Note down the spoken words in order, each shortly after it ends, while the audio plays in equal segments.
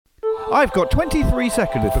I've got 23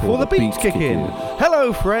 seconds before the beats kick in.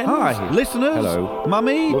 Hello, friends. Hi. Listeners. Hello.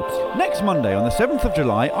 Mummy. Whoops. Next Monday, on the 7th of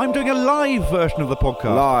July, I'm doing a live version of the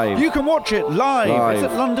podcast. Live. You can watch it live. It's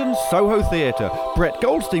at London's Soho Theatre. Brett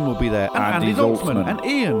Goldstein will be there, and Andy Zaltzman, and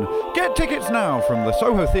Ian. Get tickets now from the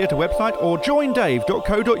Soho Theatre website or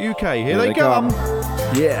joindave.co.uk. Here they come.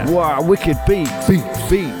 Yeah. Wow, wicked beats.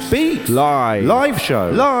 Beats. Live show.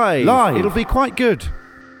 Live. It'll be quite good.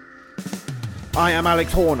 I am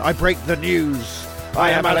Alex Horne, I break the news.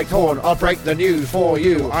 I am Alex Horne, I'll break the news for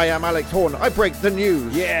you. I am Alex Horne, I break the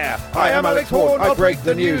news. Yeah. I am Alex Horne, I break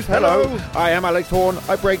the news. Hello. I am Alex Horne,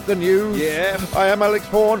 I break the news. Yeah. I am Alex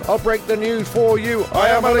Horne, I'll break the news for you. I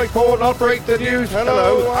am Alex Horne, I'll break the news.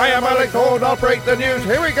 Hello. I am Alex Horne, I'll break the news.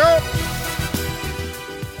 Here we go.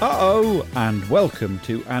 Uh-oh, and welcome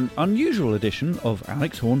to an unusual edition of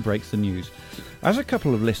Alex Horne Breaks the News. As a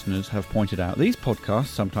couple of listeners have pointed out, these podcasts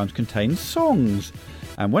sometimes contain songs.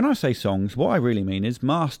 And when I say songs, what I really mean is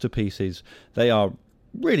masterpieces. They are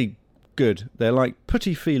really good. They're like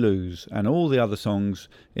Putty Filus, and all the other songs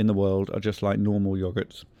in the world are just like normal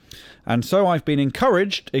yogurts. And so I've been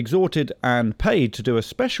encouraged, exhorted and paid to do a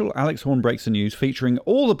special Alex Horne Breaks the News featuring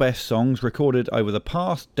all the best songs recorded over the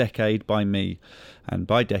past decade by me. And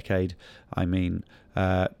by decade, I mean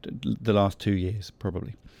the last 2 years,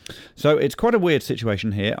 probably. So it's quite a weird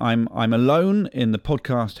situation here. I'm alone in the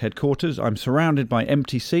podcast headquarters. I'm surrounded by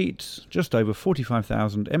empty seats, just over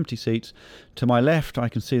 45,000 empty seats. To my left, I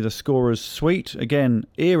can see the scorer's suite, again,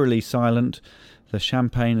 eerily silent. The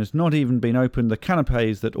champagne has not even been opened. The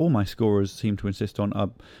canapes that all my scorers seem to insist on are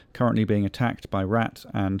currently being attacked by rats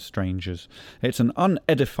and strangers. It's an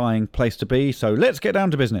unedifying place to be, so let's get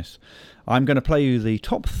down to business. I'm going to play you the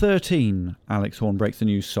top 13 Alex Horne Breaks the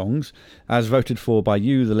News songs, as voted for by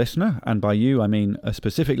you, the listener, and by you I mean a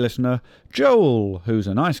specific listener, Joel, who's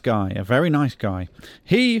a nice guy, a very nice guy.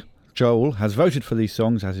 Joel has voted for these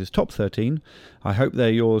songs as his top 13. I hope they're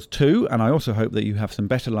yours too, and I also hope that you have some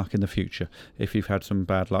better luck in the future if you've had some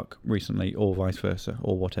bad luck recently, or vice versa,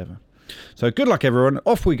 or whatever. So good luck, everyone.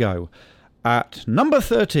 Off we go. At number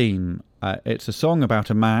 13, it's a song about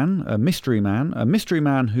a man, a mystery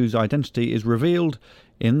man whose identity is revealed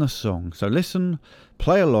in the song. So listen,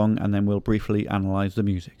 play along, and then we'll briefly analyse the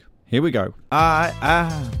music. Here we go. I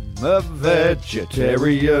am a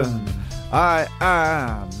vegetarian. I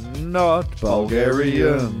am not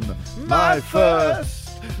Bulgarian. My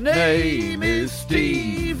first name is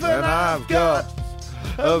Steve, and I've got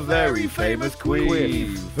a very famous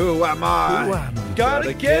queen. Who am I?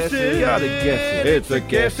 Gotta guess it. It's a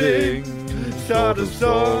guessing sort of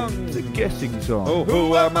song. It's a guessing song. Oh,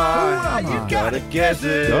 who am I? You gotta guess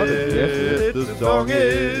it. The song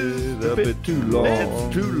is a bit too long.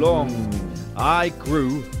 It's too long. I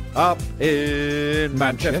grew up in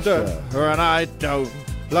Manchester, and I don't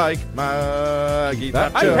like Maggie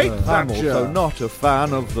Thatcher. I hate Thatcher. I'm also not a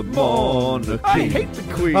fan of the monarchy. I hate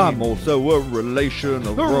the Queen. I'm also a relation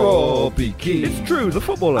of Robbie Keane. It's true, the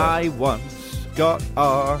footballer. I once got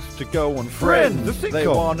asked to go on Friends. The sitcom. They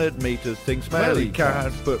wanted me to sing Smelly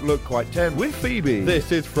Cat, but look quite tense. With Phoebe.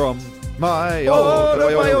 This is from my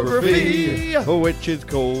autobiography, which is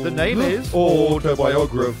called... The name is?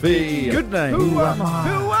 Autobiography. Good name. Who am I?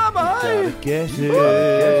 Who am I? Gotta guess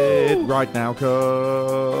it right now,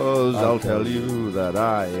 cause I'll tell you that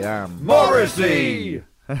I am Morrissey.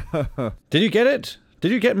 Did you get it?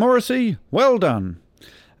 Did you get Morrissey? Well done.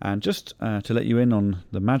 And just to let you in on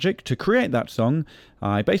the magic, to create that song,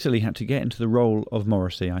 I basically had to get into the role of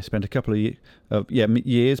Morrissey. I spent a couple of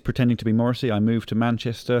years pretending to be Morrissey. I moved to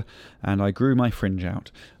Manchester and I grew my fringe out.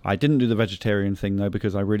 I didn't do the vegetarian thing, though,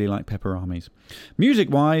 because I really like pepperonis.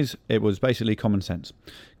 Music-wise, it was basically common sense.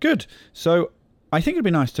 Good. So I think it'd be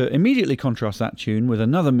nice to immediately contrast that tune with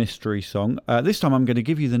another mystery song. This time I'm going to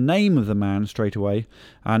give you the name of the man straight away,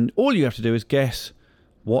 and all you have to do is guess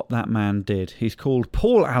what that man did. He's called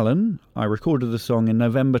Paul Allen. I recorded the song in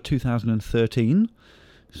November 2013.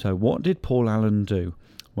 So what did Paul Allen do?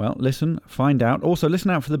 Well, listen, find out. Also,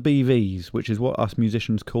 listen out for the BVs, which is what us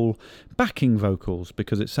musicians call backing vocals,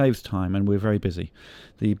 because it saves time and we're very busy.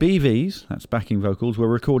 The BVs, that's backing vocals, were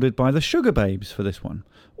recorded by the Sugar Babes for this one.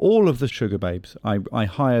 All of the Sugar Babes. I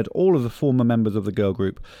hired all of the former members of the girl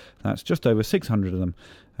group. That's just over 600 of them.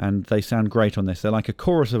 And they sound great on this. They're like a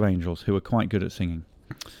chorus of angels who are quite good at singing.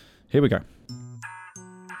 Here we go.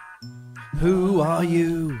 Who are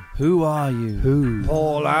you? Who are you? Who?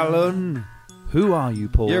 Paul Allen. Who are you,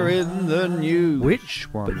 Paul? You're in the news. Which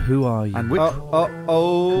one? But who are you? And which?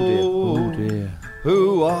 Oh dear.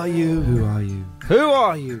 Who are you? Who are you? Who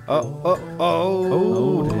are you?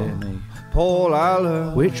 Oh dear me. Paul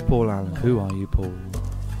Allen. Which Paul Allen? Who are you, Paul?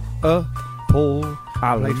 Paul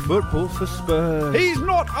Allen. Played football for Spurs. He's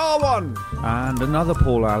not R1. And another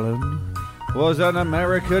Paul Allen was an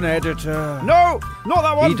American editor. No, not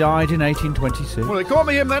that one. He died in 1826. Well, it can't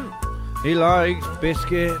be him then. He liked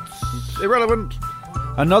biscuits. Irrelevant.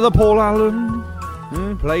 Another Paul Allen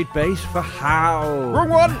played bass for Howl. Wrong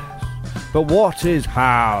one. But what is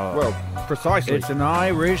Howl? Well, precisely. It's an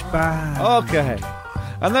Irish band. Okay.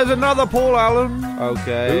 And there's another Paul Allen.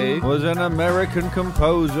 Okay. Who was an American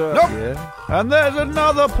composer. Nope. Yeah. And there's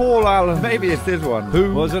another Paul Allen. Maybe it's this one.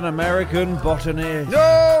 Who was an American botanist.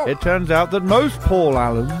 No! It turns out that most Paul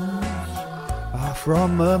Allens are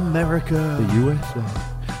from America. The USA.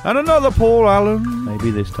 And another Paul Allen, maybe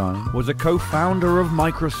this time, was a co-founder of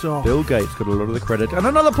Microsoft. Bill Gates got a lot of the credit. And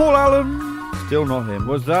another Paul Allen, still not him,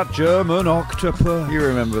 was that German octopus. You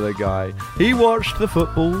remember the guy. He watched the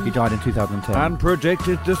football. He died in 2010. And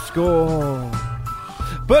predicted the score.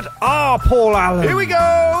 But our Paul Allen, here we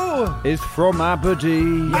go, is from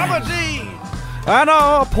Aberdeen. Aberdeen! And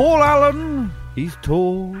our Paul Allen, he's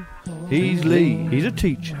tall, he's lean, he's a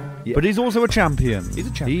teacher. Yeah. But he's also a champion. He's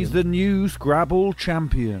a champion. He's the new Scrabble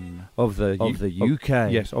champion of the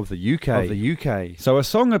UK. Yes, of the UK. Of the UK. So a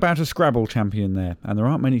song about a Scrabble champion there. And there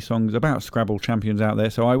aren't many songs about Scrabble champions out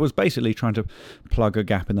there. So I was basically trying to plug a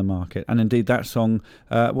gap in the market. And indeed that song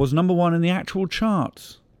was number one in the actual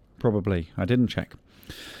charts. Probably. I didn't check.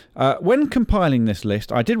 When compiling this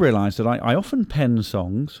list, I did realise that I often pen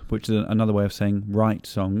songs, which is another way of saying write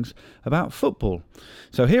songs, about football.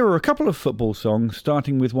 So here are a couple of football songs,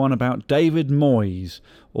 starting with one about David Moyes,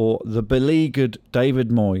 or the beleaguered David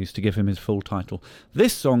Moyes, to give him his full title.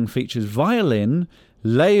 This song features violin,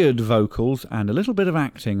 layered vocals, and a little bit of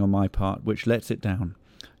acting on my part, which lets it down.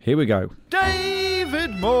 Here we go.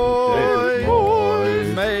 David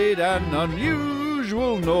Moyes made an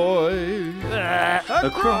unusual noise. A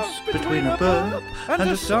cross between a burp and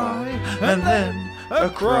a sigh, and then a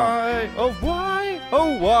cry of why,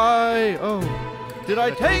 oh why, oh. Did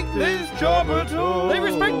I take this job at all? They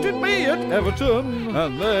respected me at Everton.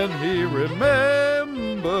 And then he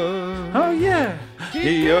remembered. Oh yeah.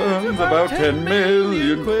 He earns about 10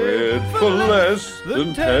 million quid for less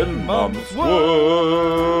than 10 months'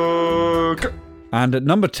 work. And at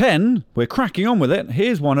number 10, we're cracking on with it.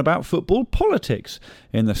 Here's one about football politics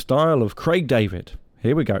in the style of Craig David.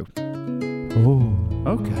 Here we go. Oh,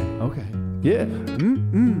 okay. Yeah.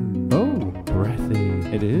 Oh, breathy.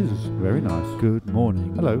 It is. Very nice. Good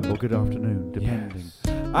morning. Hello. Or good afternoon, depending. Yes.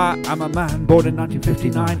 I am a man born in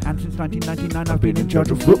 1959, and since 1999 I've been in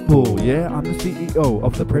charge of football. Yeah, I'm the CEO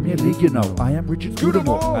of the Premier League, you know. I am Richard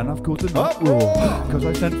Scudamore, and I've caused an uproar because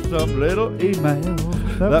I sent some little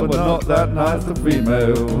emails that were not that nice to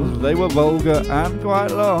females. They were vulgar and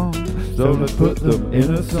quite long, so let's put them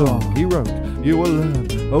in a song. He wrote, you will learn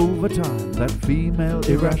over time that female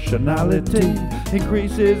irrationality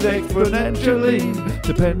increases exponentially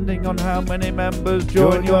depending on how many members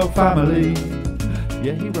join your family.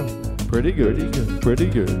 Yeah, he wrote. Pretty good.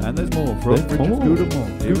 And there's more from Richard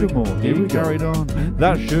Scudamore. Here we carried on.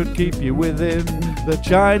 That should keep you within the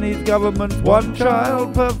Chinese government's one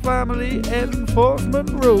child per family enforcement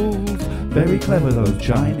rules. Very clever, those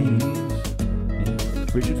Chinese. Yeah,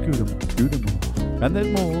 Richard Scudamore. And there's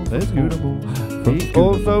more. He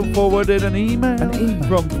also forwarded an email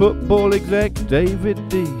from football exec David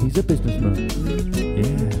D. He's a businessman.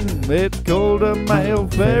 Yeah. It's called a male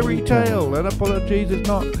fairy tale, and apologies, it's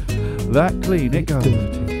not that clean. It goes,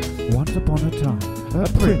 once upon a time, a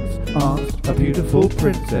prince asked a beautiful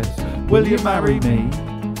princess, will you marry me?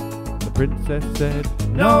 The princess said,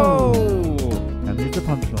 no! And here's the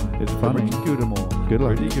punchline. It's funny. Scudamore. Good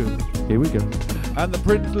luck. Pretty good. Here we go. And the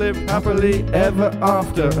prince lived happily ever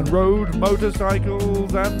after and rode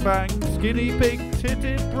motorcycles and banged skinny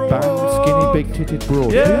big-titted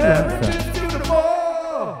broad. Yeah!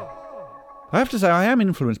 I have to say, I am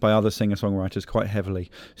influenced by other singer-songwriters quite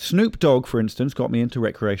heavily. Snoop Dogg, for instance, got me into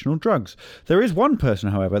recreational drugs. There is one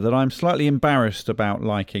person, however, that I'm slightly embarrassed about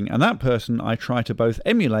liking, and that person I try to both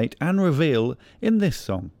emulate and reveal in this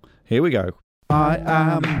song. Here we go. I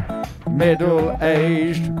am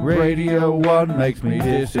middle-aged, Radio 1 makes me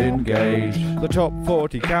disengaged. The top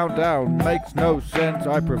 40 countdown makes no sense,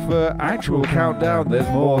 I prefer actual countdown, there's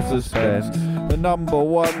more suspense. The number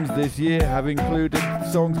ones this year have included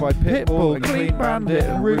songs by Pitbull and Clean Bandit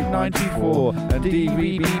and Route 94 and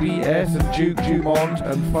DVBBS and Duke Dumont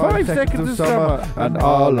and 5 Seconds of Summer and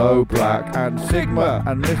Arlo Black and Sigma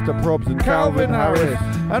and Mr. Probs and Calvin Harris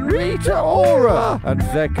and Rita Ora and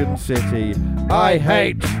Second City. I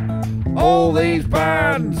hate all these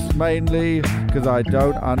bands, mainly because I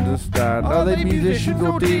don't understand. Are they musicians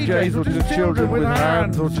or DJs or just children with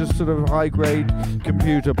hands or just sort of high-grade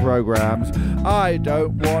computer programs? I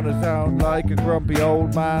don't want to sound like a grumpy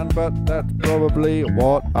old man, but that's probably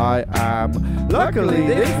what I am. Luckily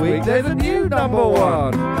this week there's a new number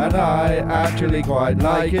one, and I actually quite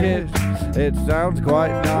like it. It sounds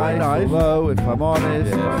quite nice, although if I'm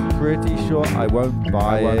honest, I'm pretty sure I won't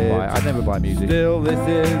buy it. I never buy music. Still, this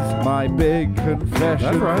is my big confession.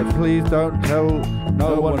 That's right. But please don't tell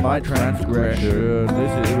no one my transgression.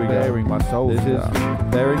 This is bearing my soul. This is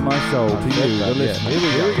bearing my soul to you, the listener.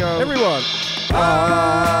 Here we go. Everyone.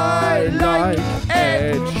 I like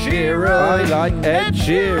Ed Sheeran. I like Ed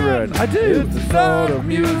Sheeran. I do. It's the sort of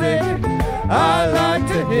music I like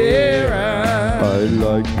to hear. I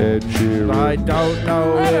like Ed Sheeran. I don't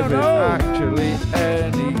know if it's actually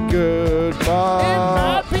any good, but it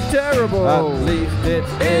might be terrible. At least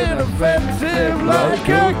it's inoffensive like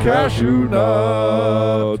a cashew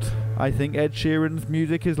nut. I think Ed Sheeran's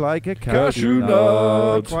music is like a cashew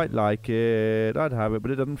nut. I quite like it. I'd have it,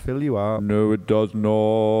 but it doesn't fill you up. No, it does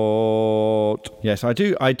not. Yes, I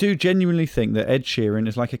do. I do genuinely think that Ed Sheeran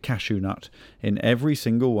is like a cashew nut in every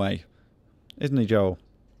single way. Isn't he, Joel?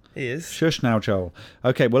 He is. Shush now, Joel.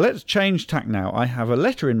 Okay, well, let's change tack now. I have a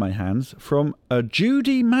letter in my hands from a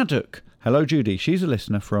Judy Maddock. Hello, Judy. She's a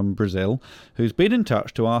listener from Brazil who's been in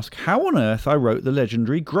touch to ask how on earth I wrote the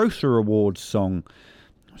legendary Grocer Awards song.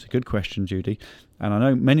 That's a good question, Judy. And I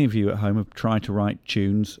know many of you at home have tried to write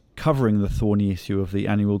tunes covering the thorny issue of the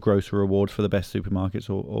annual Grocer Awards for the best supermarkets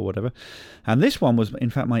or whatever. And this one was, in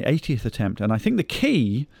fact, my 80th attempt. And I think the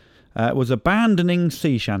key was abandoning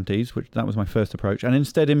sea shanties, which that was my first approach, and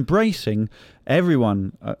instead embracing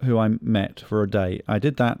everyone who I met for a day. I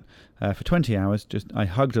did that for 20 hours. I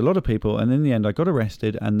hugged a lot of people, and in the end I got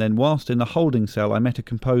arrested, and then whilst in the holding cell I met a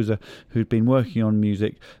composer who'd been working on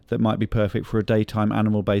music that might be perfect for a daytime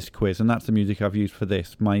animal-based quiz, and that's the music I've used for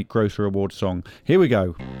this, my Grocer Award song. Here we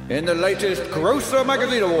go. In the latest Grocer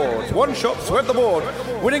Magazine Awards, one shop swept the board,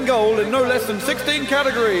 winning gold in no less than 16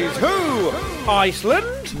 categories. Who?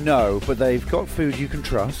 Iceland? No, but they've got food you can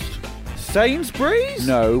trust. Sainsbury's?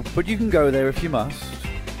 No, but you can go there if you must.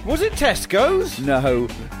 Was it Tesco's? No,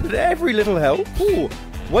 but every little helps. Ooh,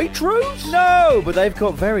 Waitrose? No, but they've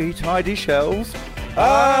got very tidy shelves. It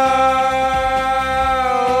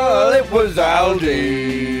was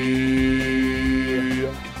Aldi.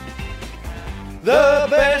 The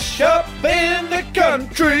best shop in the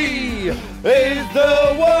country is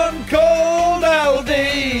the one called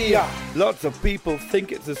Aldi. Lots of people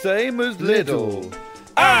think it's the same as Lidl.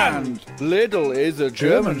 And Lidl is a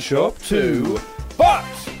German shop too. But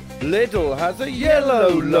Lidl has a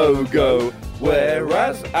yellow logo,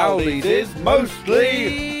 whereas Aldi's is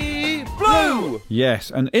mostly blue.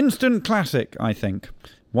 Yes, an instant classic, I think.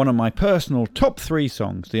 One of my personal top 3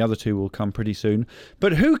 songs. The other 2 will come pretty soon.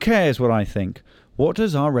 But who cares what I think? What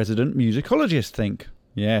does our resident musicologist think?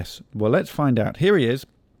 Yes, well, let's find out. Here he is.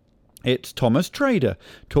 It's Thomas Trader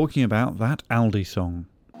talking about that Aldi song.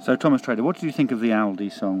 So, Thomas Trader, what did you think of the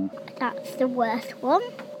Aldi song? That's the worst one.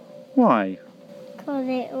 Why?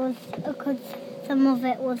 Because some of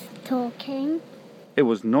it was talking. It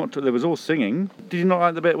was not. There was all singing. Did you not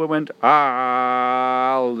like the bit where it went,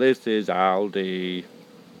 this is Aldi?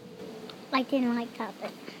 I didn't like that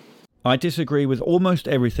bit. I disagree with almost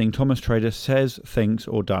everything Thomas Trader says, thinks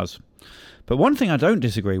or does. But one thing I don't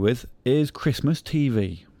disagree with is Christmas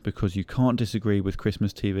TV, because you can't disagree with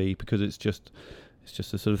Christmas TV because it's just a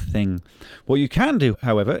sort of thing. What you can do,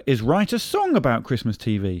 however, is write a song about Christmas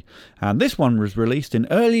TV. And this one was released in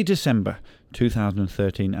early December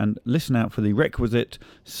 2013. And listen out for the requisite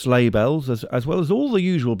sleigh bells, as well as all the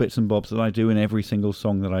usual bits and bobs that I do in every single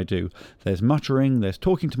song that I do. There's muttering, there's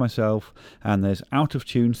talking to myself, and there's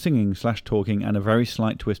out-of-tune singing/talking, and a very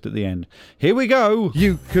slight twist at the end. Here we go!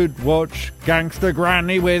 You could watch Gangster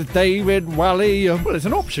Granny with David Wally. Well, it's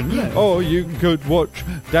an option, isn't it? Or you could watch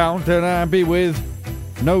Downton Abbey with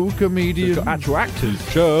no comedians. It's got actual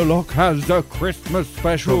actors. Sherlock has a Christmas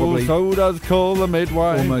special. Probably. So does Call the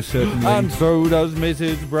Midwife. Almost certainly. And so does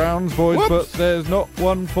Mrs. Brown's Boys. Whoops. But there's not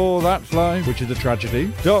one for That's Life, Which is a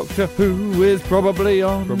tragedy. Doctor Who is probably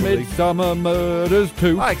on. Midsummer Murders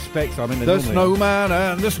too. I expect I'm in The Snowman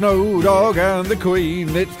and the Snow Dog and the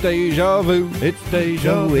Queen. It's deja vu. It's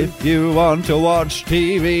deja vu. If you want to watch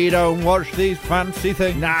TV, don't watch these fancy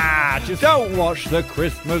things. Nah, just Don't watch the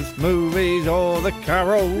Christmas movies or the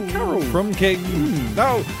Carol from King.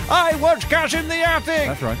 No, I watch Cash in the Attic.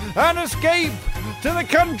 That's right. And Escape to the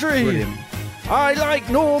Country. Brilliant. I like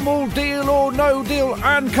normal, deal or no deal,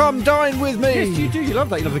 and come dine with me. Yes, you do. You love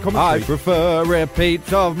that. You love the commentary. I prefer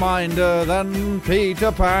repeats of Minder than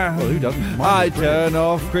Peter Pan. Well, who doesn't? I turn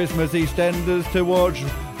off Christmas EastEnders to watch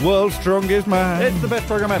World's Strongest Man. It's the best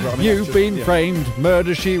programme ever. I mean, You've been framed,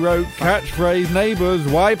 Murder She Wrote, Catchphrase, Neighbours,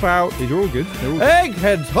 Wipe Out. These are all good. They're all good.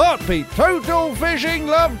 Eggheads, Heartbeat, Total Fishing,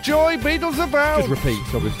 Love, Joy, Beatles About. Just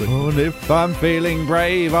repeats, obviously. And if I'm feeling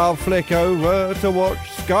brave, I'll flick over to watch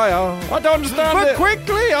Sky Art. I don't understand But it.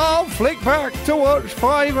 quickly I'll flick back to watch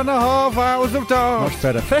 5.5 hours of dark. Much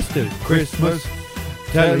better. Festive. Christmas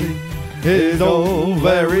telly is all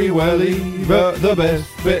very welly, but the best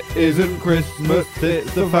bit isn't Christmas,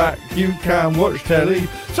 it's the fact you can watch telly.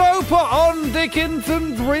 So put on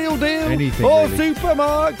Dickinson's Real Deal Anything, or really.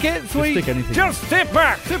 Supermarket Sweet. stick anything Just sit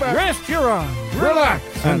back, rest your eyes, relax,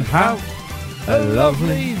 and have a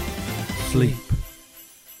lovely Sleep.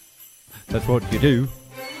 That's what you do.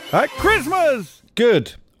 at Christmas.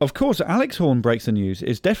 Good. Of course, Alex Horne Breaks the News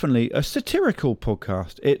is definitely a satirical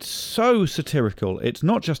podcast. It's so satirical. It's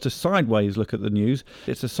not just a sideways look at the news.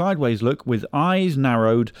 It's a sideways look with eyes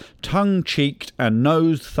narrowed, tongue cheeked, and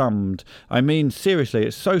nose thumbed. I mean, seriously,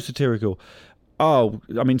 it's so satirical. Oh,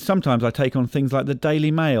 I mean, sometimes I take on things like the Daily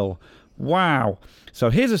Mail. Wow. So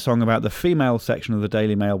here's a song about the female section of the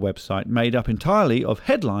Daily Mail website, made up entirely of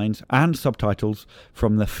headlines and subtitles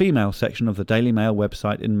from the female section of the Daily Mail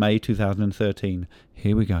website in May 2013.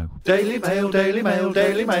 Here we go. Daily Mail, Daily Mail,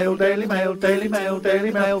 Daily Mail, Daily Mail, Daily Mail,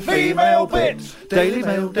 Daily Mail, female bits. Daily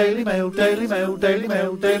Mail, Daily Mail, Daily Mail, Daily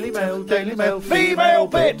Mail, Daily Mail, Daily Mail, female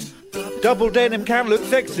bits. Double denim can look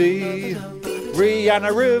sexy.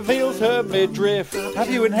 Rihanna reveals her midriff. Have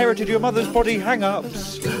you inherited your mother's body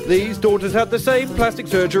hang-ups? These daughters had the same plastic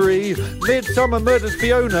surgery. Midsummer murders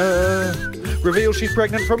Fiona. Reveals she's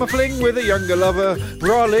pregnant from a fling with a younger lover.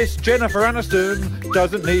 Braless Jennifer Aniston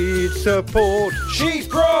doesn't need support. She's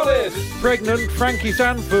braless. Pregnant Frankie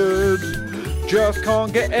Sanford just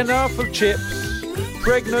can't get enough of chips.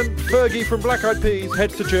 Pregnant Fergie from Black Eyed Peas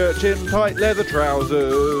heads to church in tight leather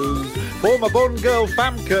trousers. Former Bond girl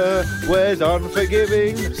Famke wears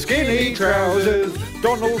unforgiving skinny trousers.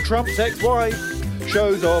 Donald Trump's ex-wife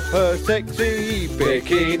shows off her sexy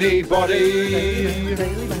bikini body.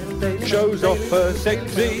 Shows off her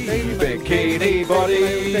sexy bikini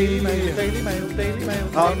body.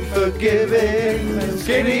 Unforgiving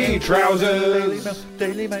skinny trousers.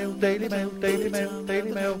 Daily Mail, Daily Mail, Daily Mail,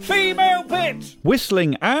 Daily Mail. Female bits!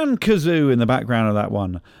 Whistling and kazoo in the background of that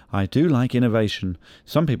one. I do like innovation.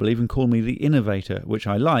 Some people even call me the innovator, which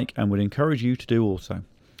I like and would encourage you to do also.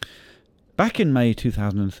 Back in May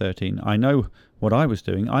 2013, I know what I was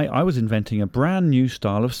doing. I was inventing a brand new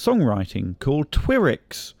style of songwriting called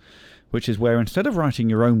Twirix, which is where instead of writing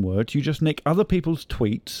your own words, you just nick other people's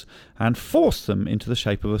tweets and force them into the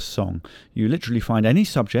shape of a song. You literally find any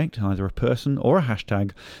subject, either a person or a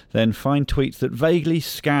hashtag, then find tweets that vaguely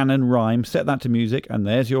scan and rhyme, set that to music, and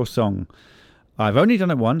there's your song. I've only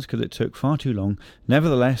done it once because it took far too long.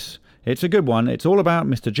 Nevertheless, it's a good one. It's all about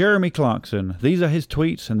Mr. Jeremy Clarkson. These are his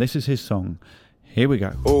tweets and this is his song. Here we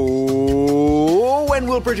go. Oh, when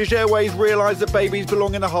will British Airways realise that babies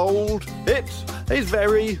belong in a hold? It's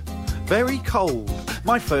very, very cold.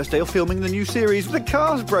 My first day of filming the new series, the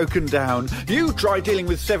car's broken down. You try dealing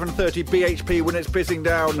with 730 BHP when it's pissing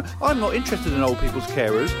down. I'm not interested in old people's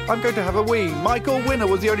carers. I'm going to have a wee. Michael Winner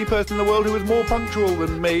was the only person in the world who was more punctual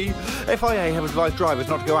than me. FIA have advised drivers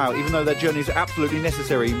not to go out, even though their journey is absolutely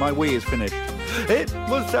necessary. My wee is finished. It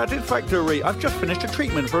was satisfactory. I've just finished a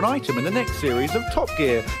treatment for an item in the next series of Top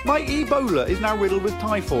Gear. My Ebola is now riddled with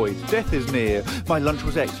typhoid. Death is near. My lunch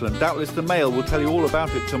was excellent. Doubtless the Mail will tell you all about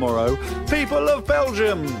it tomorrow. People of Belgium!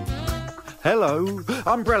 Hello,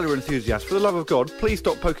 umbrella enthusiast, for the love of God, please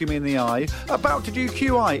stop poking me in the eye. About to do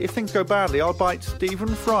QI. If things go badly, I'll bite Stephen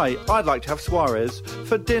Fry. I'd like to have Suarez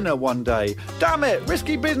for dinner one day. Damn it,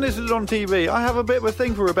 risky business is on TV. I have a bit of a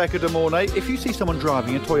thing for Rebecca De Mornay. If you see someone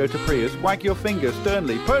driving a Toyota Prius, wag your finger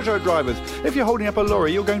sternly. Peugeot drivers, if you're holding up a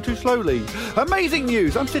lorry, you're going too slowly. Amazing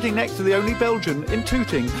news, I'm sitting next to the only Belgian in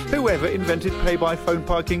Tooting. Whoever invented pay-by-phone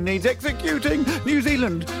parking needs executing. New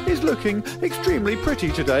Zealand is looking extremely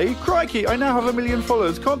pretty today. Crikey, I now have 1 million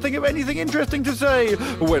followers. Can't think of anything interesting to say.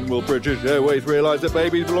 When will British Airways realise that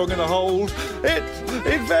babies belong in a hold? It's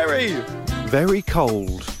very, very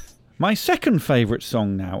cold. My second favourite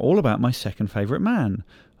song now, all about my second favourite man.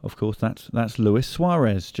 Of course, that's Luis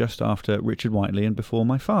Suarez, just after Richard Whiteley and before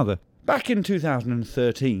my father. Back in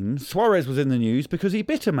 2013, Suarez was in the news because he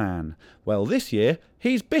bit a man. Well, this year,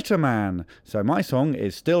 he's bit a man. So my song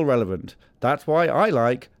is still relevant. That's why I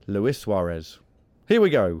like Luis Suarez. Here we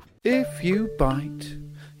go. If you bite,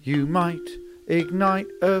 you might ignite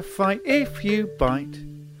a fight. If you bite,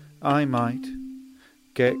 I might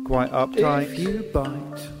get quite uptight. If you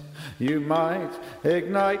bite, you might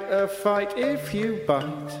ignite a fight. If you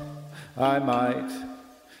bite, I might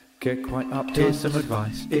get quite uptight. Here's some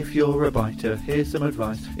advice if you're a biter. Here's some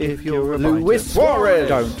advice if you're a biter. Luis Suarez.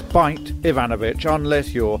 Don't bite Ivanovic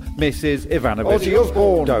unless you're Mrs. Ivanovic. Ozzy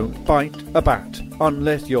Osbourne. Don't bite a bat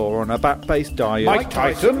unless you're on a bat-based diet. Mike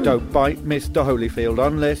Tyson. Don't bite Mr. Holyfield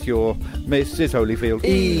unless you're Mrs.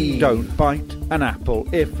 Holyfield. Don't bite an apple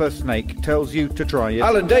if a snake tells you to try it.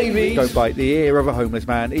 Alan Davies. Don't bite the ear of a homeless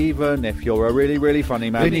man even if you're a really, really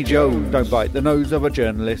funny man. Vinnie Jones. Don't bite the nose of a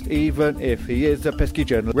journalist even if he is a pesky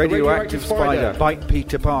journalist. Radioactive spider. Bite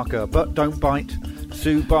Peter Parker, but don't bite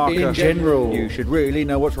Sue Barker. In general. You should really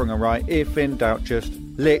know what's wrong and right. If in doubt, just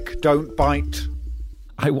lick, don't bite.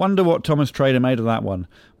 I wonder what Thomas Trader made of that one.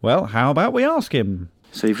 Well, how about we ask him?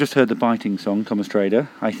 So you've just heard the biting song, Thomas Trader.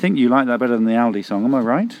 I think you like that better than the Aldi song, am I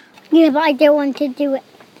right? Yeah, but I don't want to do it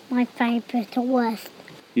my favourite or worst.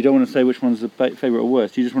 You don't want to say which one's the favourite or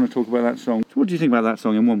worst. You just want to talk about that song. So what do you think about that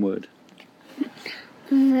song in one word?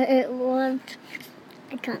 It was...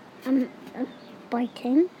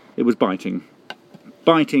 biting. It was biting.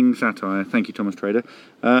 Biting satire. Thank you, Thomas Trader.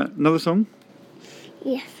 Another song?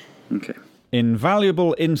 Yes. Okay.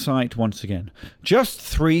 Invaluable insight once again. Just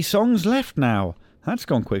 3 songs left now. That's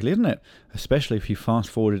gone quickly, isn't it? Especially if you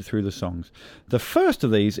fast-forwarded through the songs. The first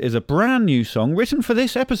of these is a brand new song written for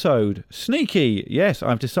this episode. Sneaky! Yes,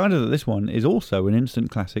 I've decided that this one is also an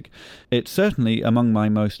instant classic. It's certainly among my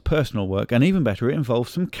most personal work, and even better, it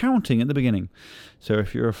involves some counting at the beginning. So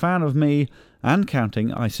if you're a fan of me and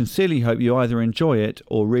counting, I sincerely hope you either enjoy it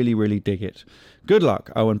or really, really dig it. Good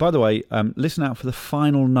luck. Oh, and by the way, listen out for the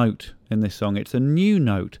final note in this song. It's a new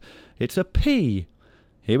note. It's a P.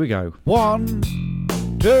 Here we go. 1,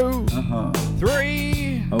 2,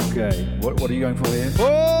 3. Okay. What are you going for here?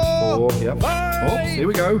 4. Yep. 5. Here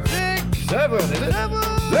we go. 6, 7.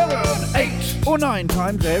 7, 8. Or 9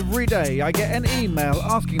 times every day I get an email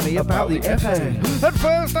asking me about the FA. At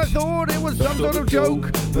first I thought it was some sort of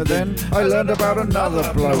joke, but then I learned about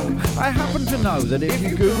another bloke. I happen to know that if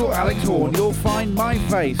you Google Alex Horne, you'll find my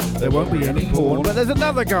face. There won't be any porn, but there's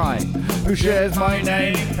another guy who shares my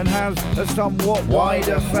name and has a somewhat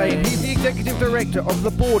wider fame. He's the executive director of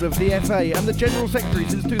the board of the FA and the general secretary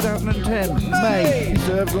since 2010. May. He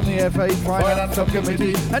serves on the FA's finance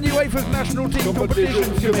subcommittee and UEFA's national team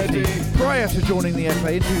competitions committee. Prior to joining the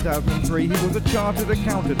FA in 2003, he was a chartered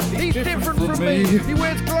accountant. He's different from me. He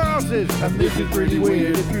wears glasses, and this is really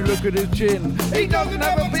weird if you look at his chin. He doesn't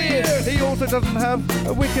have a beard. He also doesn't have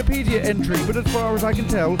a Wikipedia entry, but as far as I can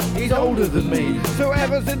tell, he's older than me. So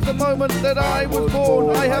ever since the moment that I was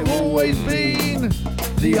born, I have always been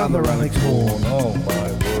the other Alex Horne. Oh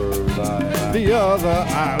my word, I am the other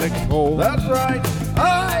Alex Horne. That's right,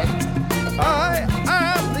 I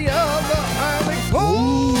am the other Alex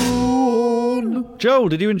Horne. Joel,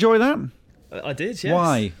 did you enjoy that? I did, yes.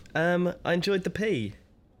 Why? I enjoyed the P.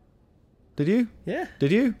 Did you? Yeah.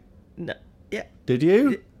 Did you? No. Yeah. Did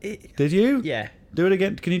you? Did you? Yeah. Do it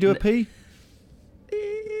again. Can you do a P?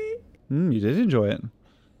 You did enjoy it.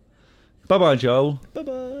 Bye-bye, Joel.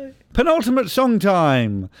 Bye-bye. Penultimate song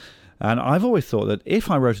time. And I've always thought that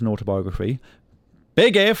if I wrote an autobiography,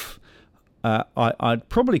 big if, I'd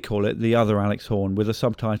probably call it The Other Alex Horne with a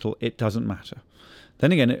subtitle, It Doesn't Matter.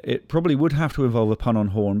 Then again, it probably would have to involve a pun on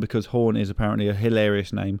horn because Horne is apparently a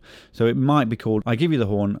hilarious name. So it might be called I Give You the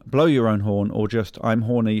Horn, Blow Your Own Horn, or just I'm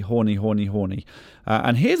horny, horny, horny, horny.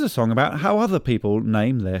 And here's a song about how other people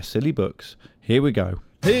name their silly books. Here we go.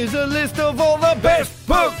 Here's a list of all the best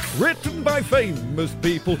books written by famous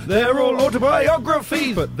people. They're all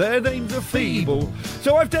autobiographies, but their names are feeble.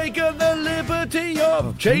 So I've taken the liberty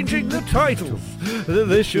of changing the titles.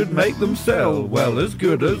 This should make them sell well as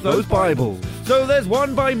good as those Bibles. So there's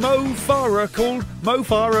one by Mo Farah called Mo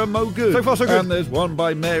Farah Mo Good. So far so good. And there's one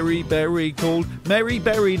by Mary Berry called Mary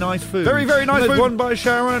Berry Nice Food. Very, very nice food. There's one by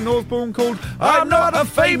Sharon Osbourne called I'm not a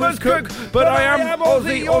famous cook, but I am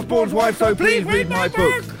Ozzy Osbourne's wife, so please read my book.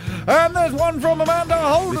 And there's one from Amanda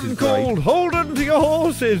Holden called Holden to Your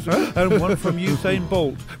Horses. And one from Usain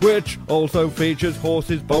Bolt, which also features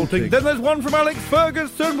horses bolting. Then there's one from Alex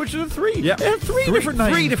Ferguson, which is three. Yeah. Three different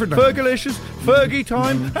names. Fergalicious, Fergie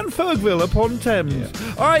Time, and Fergville upon Thames.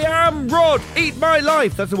 Yeah. I am Rod, Eat My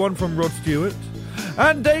Life. That's the one from Rod Stewart.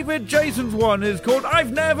 And David Jason's one is called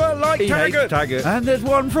I've Never Liked Taggart. And there's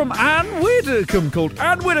one from Anne Widdicombe called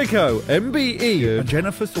Anne Widdicombe, MBE. And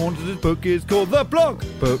Jennifer Saunders' book is called The Blog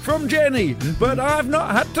Book from Jenny. But I've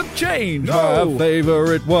not had to change my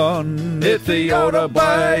favourite one. It's the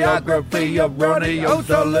autobiography of Ronnie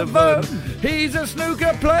O'Sullivan. He's a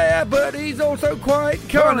snooker player, but he's also quite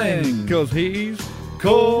cunning. 'Cause he's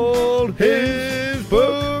called his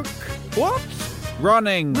book... What?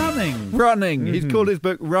 Running. He's called his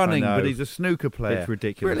book Running, but he's a snooker player. It's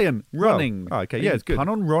ridiculous. Brilliant. Running. Oh, okay, yeah, it's good. Pun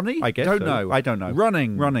on Ronnie? I guess don't so. know. I don't know.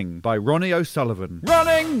 Running by Ronnie O'Sullivan.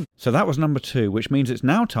 Running! So that was number 2, which means it's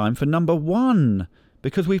now time for number 1,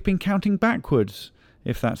 because we've been counting backwards,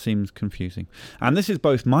 if that seems confusing. And this is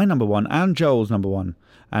both my number 1 and Joel's number 1,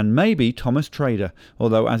 and maybe Thomas Trader,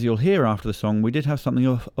 although as you'll hear after the song, we did have something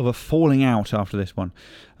of a falling out after this one.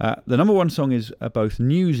 The number 1 song is both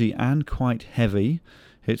newsy and quite heavy.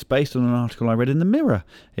 It's based on an article I read in the Mirror.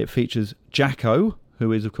 It features Jacko,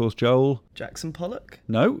 who is of course Joel... Jackson Pollock?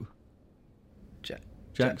 No.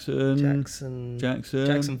 Jacksonville.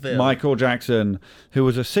 Michael Jackson, who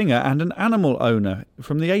was a singer and an animal owner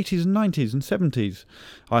from the 80s and 90s and 70s.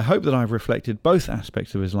 I hope that I've reflected both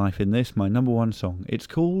aspects of his life in this, my number 1 song. It's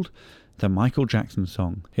called The Michael Jackson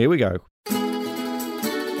Song. Here we go.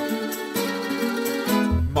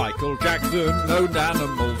 Michael Jackson owned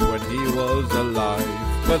animals when he was alive,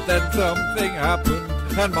 but then something happened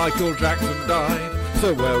and Michael Jackson died.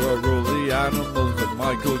 So where are all the animals that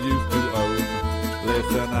Michael used to own?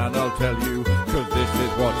 Listen and I'll tell you, 'cause this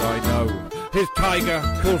is what I know. His tiger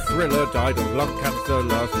called Thriller died of lung cancer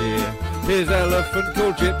last year. His elephant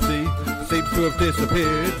called Gypsy seems to have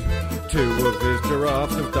disappeared. 2 of his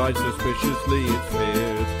giraffes have died suspiciously, it's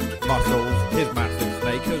feared. Muscles, his massive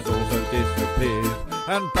snake, has also disappeared.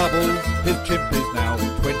 And Bubbles, his chimp, is now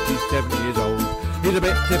 27 years old. He's a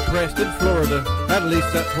bit depressed in Florida, at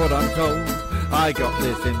least that's what I'm told. I got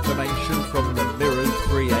this information from the Mirror's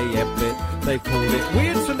 3 a.m. bit. They called it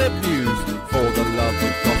Weird Celeb News for the love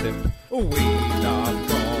of gossip. We love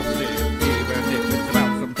gossip, even if it's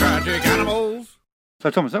about some tragic animals. So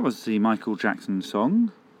Thomas, that was the Michael Jackson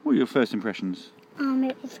song. What were your first impressions?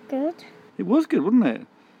 It was good. It was good, wasn't it?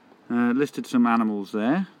 Listed some animals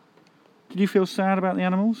there. Did you feel sad about the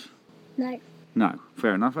animals? No, No,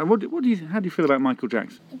 fair enough. And how do you feel about Michael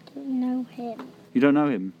Jackson? I don't know him. You don't know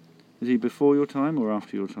him? Is he before your time or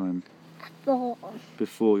after your time?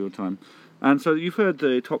 Before your time. And so you've heard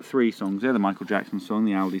the top 3 songs. They're the Michael Jackson song,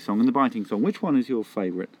 the Aldi song, and the Biting song. Which one is your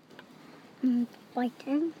favourite?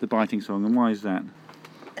 Biting. The Biting song, and why is that?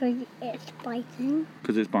 Because it's biting.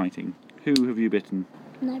 Because it's biting. Who have you bitten?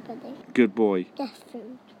 Nobody. Good boy. Just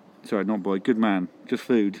food. Sorry, not boy. Good man. Just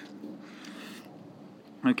food.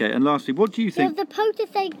 Okay, and lastly, what do you think... You're supposed to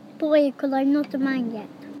say boy because I'm not a man yet.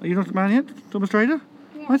 Are you not a man yet, Thomas Trader?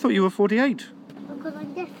 Yeah. I thought you were 48. Because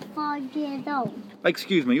I'm just 5 years old.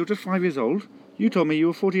 Excuse me, you're just 5 years old? You told me you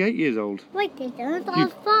were 48 years old. Wait, I didn't. I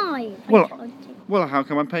was 5. Well, how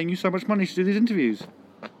come I'm paying you so much money to do these interviews?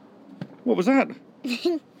 What was that?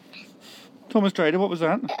 Thomas Trader, what was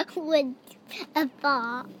that? With a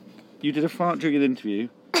fart. You did a fart during an interview,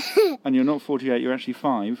 and you're not 48, you're actually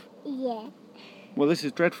 5? Yeah. Well, this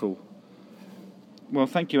is dreadful. Well,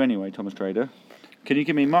 thank you anyway, Thomas Trader. Can you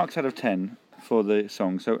give me marks out of 10 for the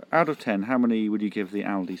song? So, out of 10, how many would you give the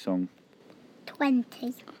Aldi song?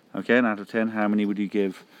 20. Okay, and out of 10, how many would you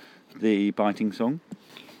give the Biting song?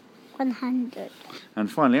 100.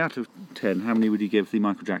 And finally, out of 10, how many would you give the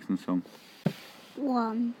Michael Jackson song?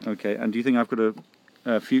 1. Okay, and do you think I've got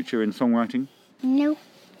a future in songwriting? No.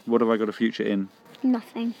 What have I got a future in?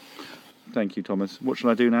 Nothing. Thank you, Thomas. What shall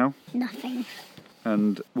I do now? Nothing.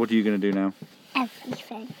 And what are you going to do now?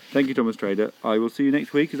 Everything. Thank you, Thomas Trader. I will see you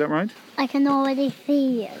next week, is that right? I can already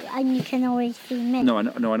see you, and you can always see me. No, I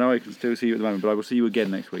know I can still see you at the moment, but I will see you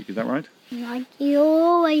again next week, is that right? Like, you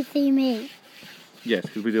always see me. Yes,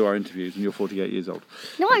 because we do our interviews and you're 48 years old.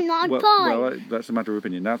 No, I'm not. I'm 5. Well, that's a matter of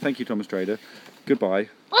opinion. Now, thank you, Thomas Trader. Goodbye.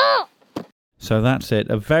 Oh! So that's it.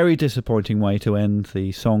 A very disappointing way to end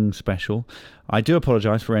the song special. I do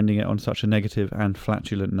apologise for ending it on such a negative and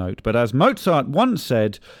flatulent note. But as Mozart once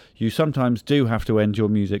said, you sometimes do have to end your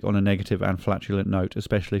music on a negative and flatulent note,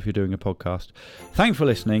 especially if you're doing a podcast. Thanks for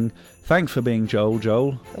listening. Thanks for being Joel.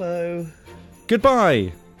 Joel. Hello.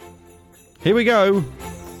 Goodbye. Here we go.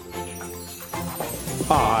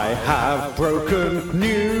 I have broken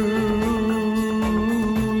news.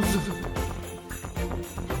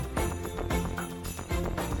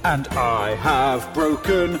 And I have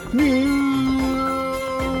broken news.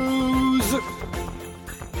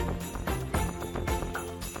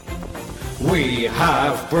 We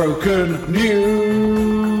have broken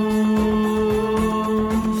news.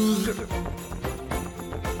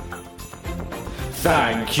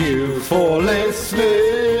 Thank you for listening.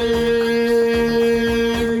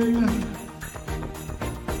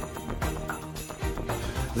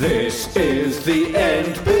 This is the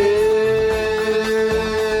end bit.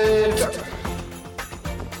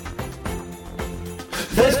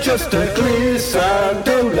 There's just a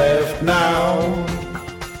glissando left now.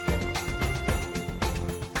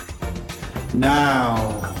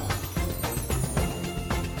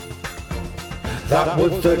 That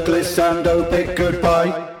was the glissando bit.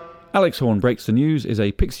 Goodbye. Alex Horne Breaks the News is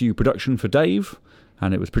a Pixiu production for Dave,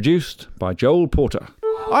 and it was produced by Joel Porter.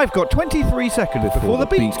 I've got 23 seconds before the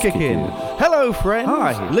beats kick in. Hello, friends.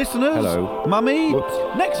 Hi. Listeners. Hello. Mummy. Whoops.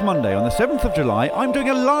 Next Monday, on the 7th of July, I'm doing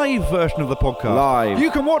a live version of the podcast. Live. You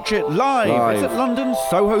can watch it live. It's at London's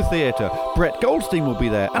Soho Theatre. Brett Goldstein will be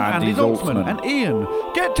there, and Andy Zaltzman, and Ian.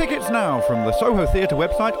 Get tickets now from the Soho Theatre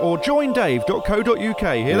website or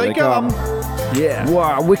joindave.co.uk. Here they come. Yeah.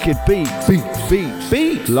 Wow, wicked beats. Beats.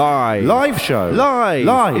 Beats. Live. Live show.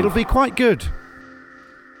 Live. It'll be quite good.